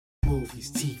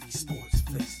Movies, TV, sports,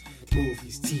 flicks.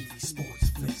 Movies, TV, sports,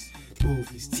 flicks.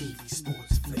 Movies, TV,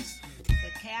 sports, flicks.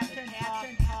 The Captain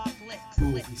Talk Flicks.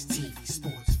 Movies, TV,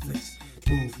 sports, flicks.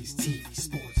 Movies, TV,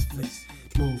 sports, flicks.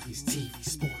 Movies, TV,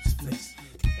 sports, flicks.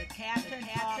 The Captain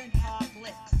Talk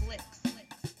Flicks.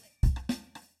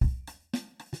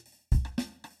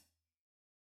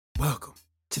 Welcome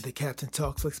to the Captain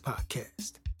Talk Flicks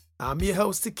podcast. I'm your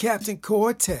host, the Captain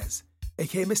Cortez,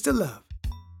 aka Mr. Love,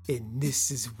 and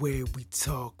this is where we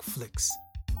talk flicks.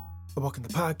 I welcome the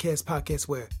podcast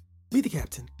where me, the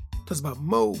Captain, talks about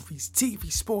movies,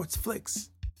 TV, sports,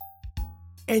 flicks.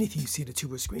 Anything you see on the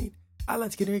two-word screen, I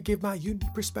like to get in here and give my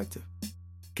unique perspective.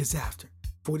 Because after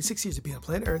 46 years of being on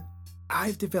planet Earth,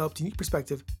 I've developed a unique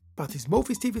perspective about these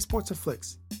movies, TV, sports, and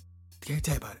flicks. I can't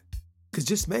tell you about it. Because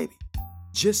just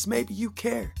maybe you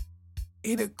care.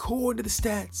 And according to the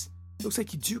stats, looks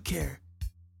like you do care.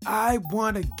 I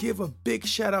want to give a big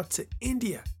shout out to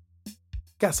India.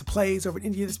 Got some plays over in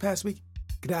India this past week.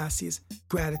 Gracias,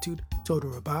 gratitude, todo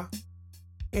rabah.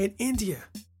 And India,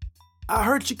 I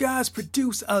heard you guys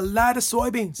produce a lot of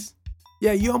soybeans.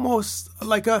 Yeah, you almost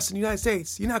like us in the United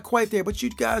States. You're not quite there, but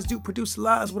you guys do produce a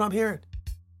lot is what I'm hearing.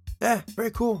 Yeah, very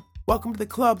cool. Welcome to the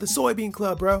club, the soybean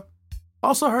club, bro.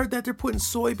 Also heard that they're putting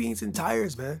soybeans in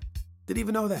tires, man. Didn't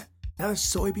even know that. Now there's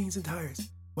soybeans in tires.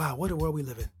 Wow, what a world we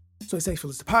live in. So thanks for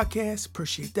listening to the podcast.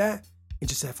 Appreciate that. And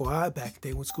just FYI, back in the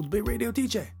day when school to be a radio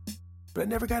DJ. But I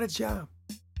never got a job.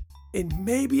 And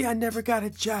maybe I never got a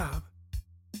job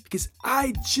because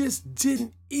I just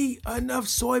didn't eat enough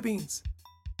soybeans.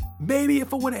 Maybe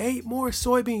if I would have ate more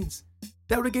soybeans,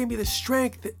 that would have gave me the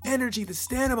strength, the energy, the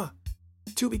stamina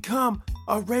to become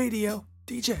a radio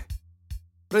DJ.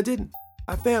 But I didn't.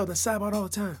 I failed. I sigh about all the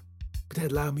time. But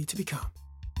that allowed me to become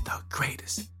the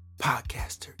greatest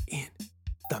podcaster in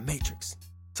the Matrix.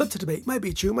 It's up to debate. Might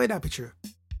be true, might not be true.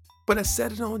 But I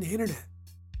said it on the internet.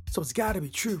 So it's got to be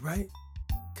true, right?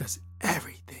 Because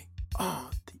everything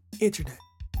on the internet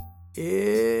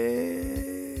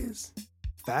is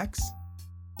facts,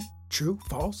 true,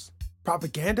 false,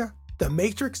 propaganda, the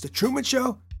Matrix, the Truman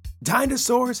Show,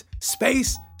 dinosaurs,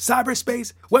 space,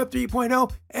 cyberspace, Web 3.0,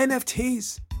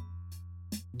 NFTs,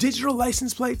 digital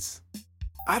license plates.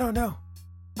 I don't know.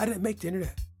 I didn't make the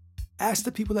internet. Ask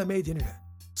the people that made the internet.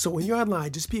 So when you're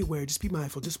online, just be aware, just be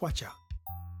mindful, just watch out.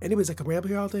 Anyways, I can ramble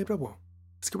here all day, but I won't.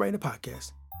 Let's get right into the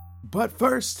podcast. But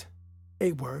first,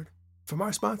 a word from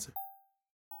our sponsor.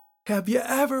 Have you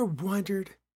ever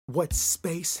wondered what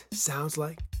space sounds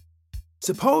like?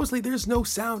 Supposedly there's no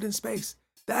sound in space.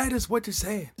 That is what they're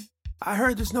saying. I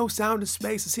heard there's no sound in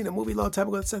space. I seen a movie a long time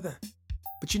ago that said that.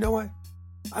 But you know what?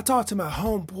 I talked to my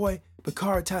homeboy,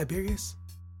 Picard Tiberius.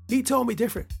 He told me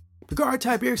different. Picard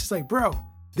Tiberius is like, bro,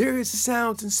 there is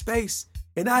sounds in space,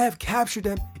 and I have captured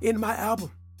them in my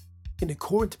album. And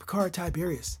according to Picard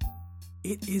Tiberius,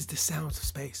 it is the sounds of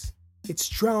space. It's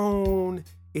drone,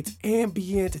 it's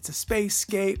ambient, it's a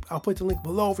spacescape. I'll put the link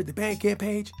below for the Bandcamp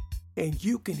page, and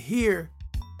you can hear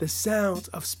the sounds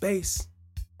of space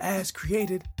as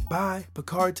created by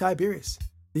Picard Tiberius,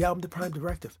 the album The Prime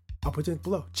Directive. I'll put the link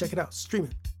below. Check it out, stream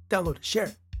it, download it, share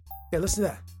it. Yeah, listen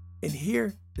to that and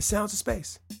hear the sounds of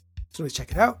space. So let's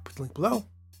check it out, put the link below.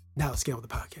 Now let's get on with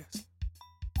the podcast.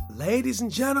 Ladies and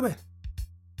gentlemen,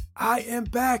 I am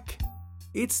back.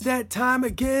 It's that time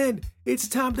again. It's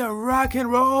time to rock and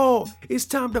roll. It's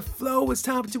time to flow. It's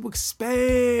time to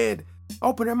expand.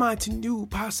 Open our mind to new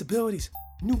possibilities,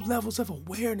 new levels of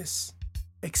awareness,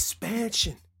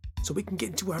 expansion, so we can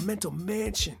get into our mental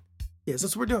mansion. Yes,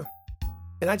 that's what we're doing.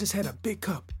 And I just had a big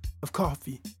cup of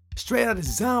coffee straight out of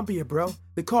Zambia, bro.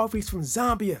 The coffee's from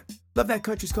Zambia. Love that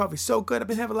country's coffee. So good. I've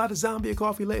been having a lot of Zambia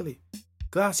coffee lately.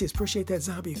 Gracias. Appreciate that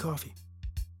Zambia coffee.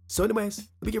 So anyways,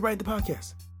 let me get right into the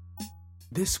podcast.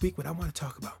 This week, what I want to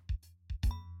talk about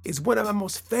is one of my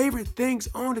most favorite things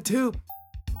on the tube.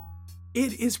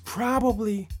 It is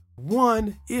probably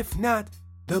one, if not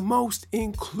the most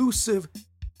inclusive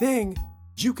thing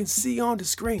you can see on the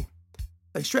screen.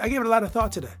 Like straight, I gave it a lot of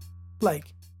thought to that.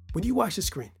 Like, when you watch the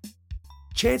screen,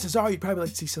 chances are you'd probably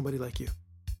like to see somebody like you.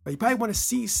 Or you probably want to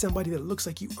see somebody that looks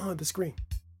like you on the screen.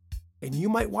 And you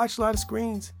might watch a lot of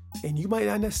screens, and you might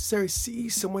not necessarily see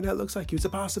someone that looks like you. It's a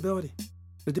possibility.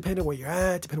 It depends on where you're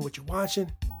at, depending on what you're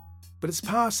watching. But it's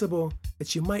possible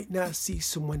that you might not see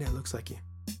someone that looks like you.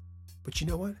 But you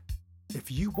know what?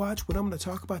 If you watch what I'm going to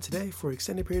talk about today for an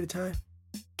extended period of time,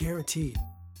 guaranteed,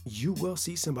 you will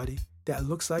see somebody that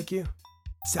looks like you,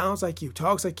 sounds like you,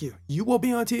 talks like you. You will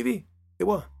be on TV. It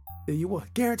will. You will.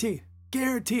 Guaranteed.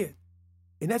 Guarantee it.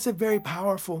 And that's a very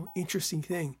powerful, interesting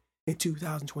thing in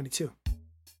 2022.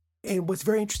 And what's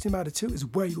very interesting about it too is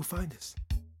where you'll find this.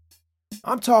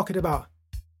 I'm talking about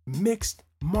mixed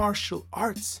martial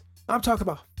arts. I'm talking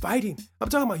about fighting. I'm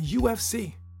talking about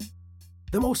UFC.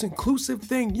 The most inclusive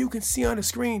thing you can see on the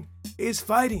screen is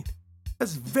fighting.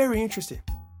 That's very interesting.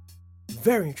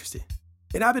 Very interesting.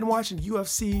 And I've been watching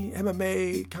UFC,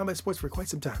 MMA, combat sports for quite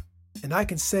some time. And I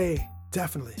can say,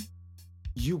 definitely,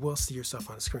 you will see yourself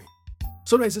on the screen.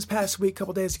 So anyways, this past week, a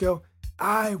couple days ago,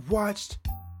 I watched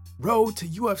Road to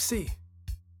UFC.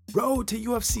 Road to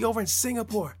UFC over in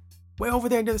Singapore. Way over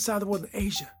there on the other side of the world in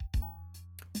Asia.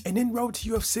 And in Road to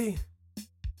UFC, you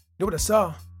know what I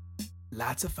saw?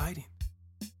 Lots of fighting.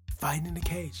 Fighting in the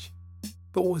cage.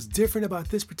 But what was different about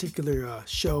this particular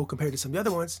show compared to some of the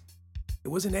other ones, it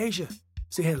was in Asia.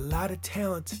 So you had a lot of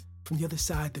talent from the other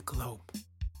side of the globe.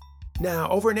 Now,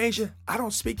 over in Asia, I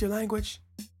don't speak their language.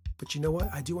 But you know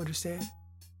what? I do understand.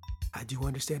 I do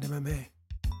understand MMA.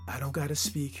 I don't got to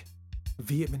speak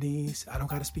Vietnamese. I don't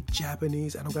got to speak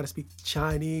Japanese. I don't got to speak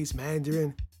Chinese,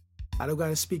 Mandarin. I don't got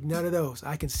to speak none of those.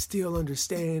 I can still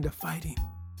understand the fighting.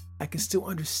 I can still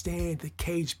understand the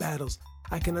cage battles.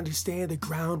 I can understand the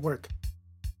groundwork.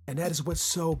 And that is what's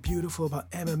so beautiful about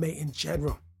MMA in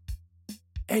general.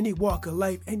 Any walk of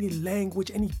life, any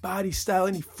language, any body style,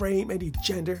 any frame, any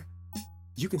gender,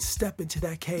 you can step into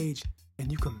that cage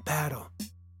and you can battle.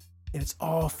 And it's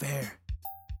all fair.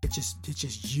 It's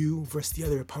just you versus the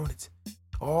other opponent.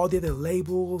 All the other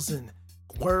labels and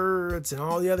words and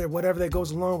all the other whatever that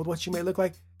goes along with what you may look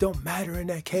like don't matter in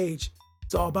that cage.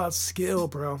 It's all about skill,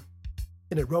 bro.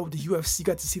 In the Road to UFC, you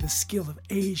got to see the skill of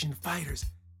Asian fighters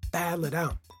battle it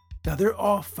out. Now, they're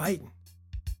all fighting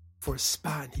for a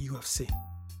spot in the UFC,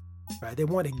 right? They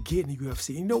want to get in the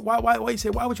UFC. You know why you say,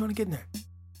 why would you want to get in there?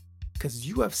 Because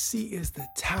UFC is the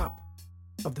top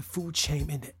of the food chain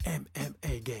in the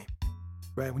MMA game,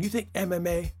 right? When you think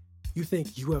MMA, you think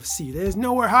UFC. There's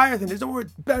nowhere higher than, there's nowhere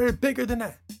better, bigger than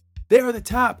that. They are the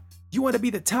top. You want to be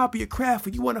the top of your craft,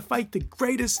 and you want to fight the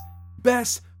greatest,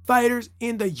 best fighters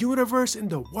in the universe, in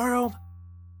the world.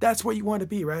 That's where you want to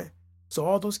be, right? So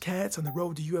all those cats on the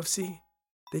road to UFC,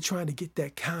 they're trying to get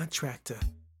that contract to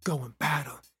go and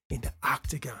battle in the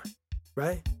octagon,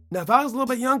 right? Now, if I was a little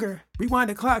bit younger, rewind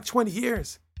the clock 20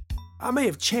 years, I may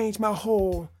have changed my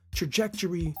whole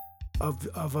trajectory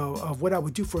of what I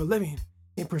would do for a living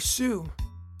and pursue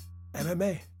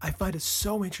MMA. I find it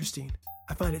so interesting.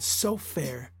 I find it so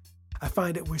fair. I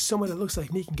find it where someone that looks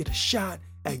like me can get a shot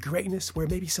at greatness, where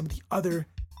maybe some of the other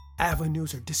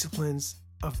avenues or disciplines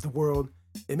of the world,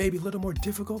 it may be a little more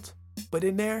difficult, but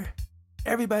in there,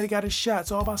 everybody got a shot.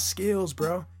 It's all about skills,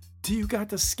 bro. Do you got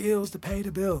the skills to pay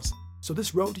the bills? So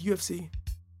this Road to UFC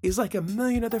is like a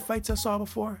million other fights I saw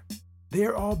before.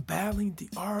 They're all battling the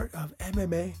art of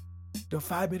MMA.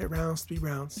 5-minute rounds, 3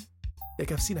 rounds.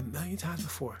 Like I've seen a million times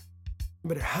before. No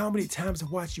matter how many times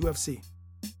I've watched UFC,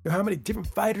 or how many different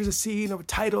fighters I've seen, no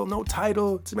title,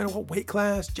 doesn't matter what weight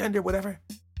class, gender, whatever.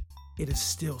 It is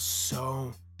still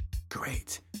so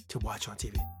great to watch on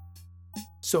TV.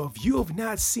 So if you have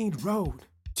not seen Road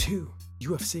to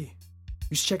UFC,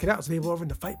 you should check it out. It's available over in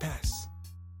the Fight Pass.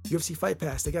 UFC Fight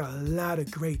Pass, they got a lot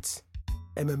of great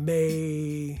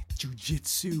MMA,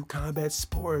 jiu-jitsu, combat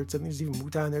sports. I think there's even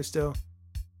Muay Thai in there still.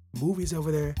 Movies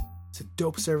over there. It's a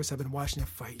dope service. I've been watching it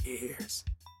for years.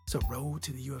 So Road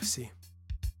to the UFC.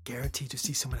 Guaranteed to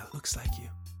see someone that looks like you.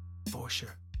 For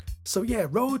sure. So yeah,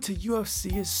 Road to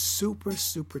UFC is super,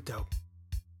 super dope.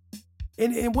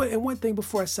 And one thing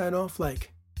before I sign off,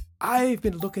 like, I've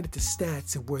been looking at the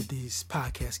stats of where these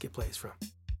podcasts get plays from.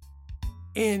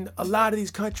 In a lot of these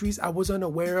countries I was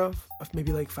unaware of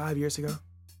maybe like 5 years ago.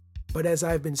 But as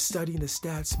I've been studying the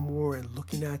stats more and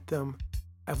looking at them,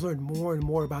 I've learned more and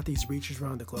more about these regions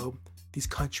around the globe, these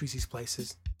countries, these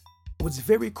places. What's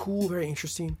very cool, very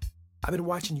interesting, I've been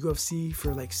watching UFC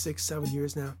for like 6-7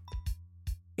 years now.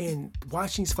 And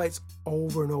watching these fights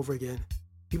over and over again,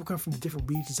 people come from the different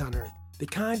regions on Earth. They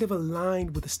kind of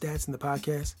aligned with the stats in the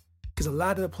podcast, because a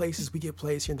lot of the places we get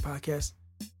plays here in the podcast,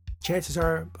 chances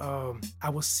are I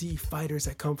will see fighters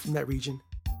that come from that region.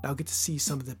 I'll get to see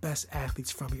some of the best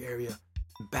athletes from your area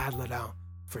battle it out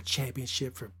for a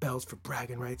championship, for belts, for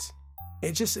bragging rights.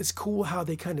 And it's cool how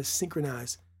they kind of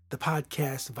synchronize the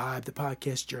podcast vibe, the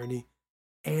podcast journey,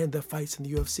 and the fights in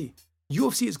the UFC.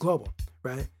 UFC is global,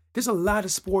 right? There's a lot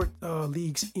of sport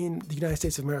leagues in the United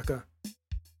States of America,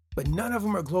 but none of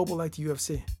them are global like the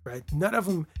UFC, right? None of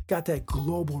them got that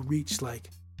global reach like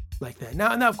that.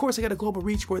 Now, of course, they got a global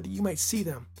reach where you might see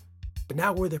them, but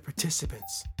not where their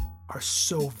participants are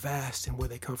so vast and where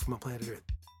they come from on planet Earth.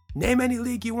 Name any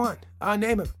league you want. I'll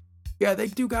name them. Yeah, they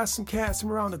do got some cats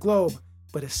from around the globe,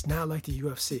 but it's not like the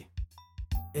UFC.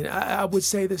 And I would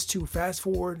say this too, fast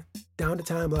forward down the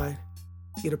timeline,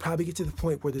 it'll probably get to the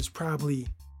point where there's probably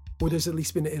where there's at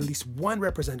least been at least one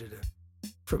representative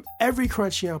from every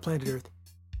country on planet Earth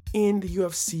in the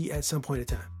UFC at some point in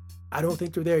time. I don't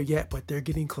think they're there yet, but they're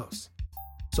getting close.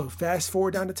 So fast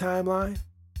forward down the timeline,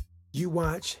 you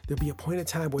watch, there'll be a point in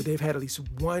time where they've had at least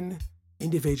one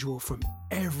individual from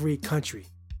every country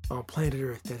on planet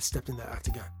Earth that has stepped in the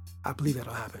octagon. I believe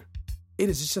that'll happen.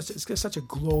 It's got such a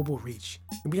global reach.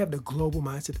 And we have the global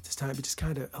mindset at this time. It just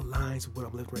kind of aligns with what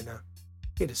I'm living right now.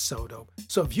 It is so dope.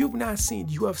 So if you've not seen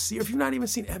UFC, or if you've not even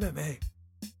seen MMA,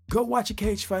 go watch a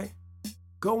cage fight.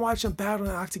 Go watch them battle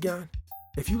in the octagon.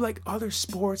 If you like other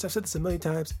sports, I've said this a million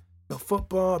times,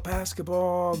 football,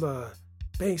 basketball,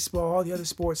 baseball, all the other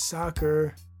sports,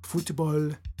 soccer,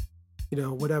 football,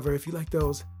 whatever. If you like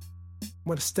those, you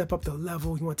want to step up the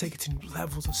level, you want to take it to new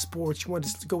levels of sports, you want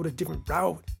to go to a different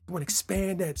route, you want to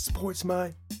expand that sports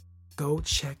mind, go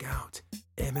check out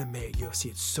MMA, UFC.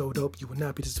 It's so dope. You will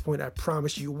not be disappointed. I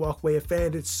promise you, walk away a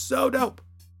fan. It's so dope.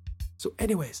 So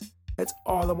anyways, that's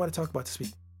all I want to talk about this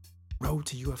week. Road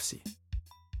to UFC.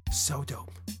 So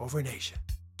dope. Over in Asia.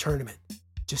 Tournament.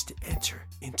 Just to enter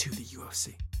into the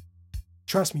UFC.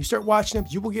 Trust me, you start watching them,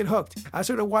 you will get hooked. I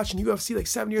started watching UFC like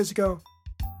 7 years ago.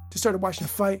 Just started watching a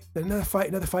fight, then another fight,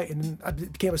 and then I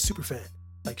became a super fan.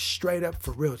 Like straight up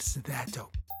for real. It's that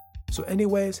dope. So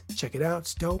anyways, check it out.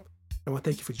 It's dope. I want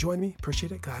to thank you for joining me.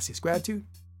 Appreciate it. Gracias, gratitude.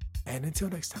 And until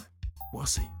next time, we'll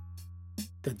see.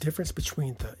 The difference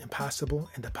between the impossible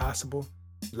and the possible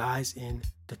lies in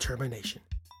determination.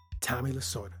 Tommy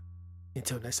Lasorda.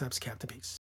 Until next time, it's Captain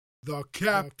Peace. The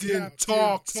Captain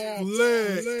Talks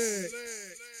Flicks.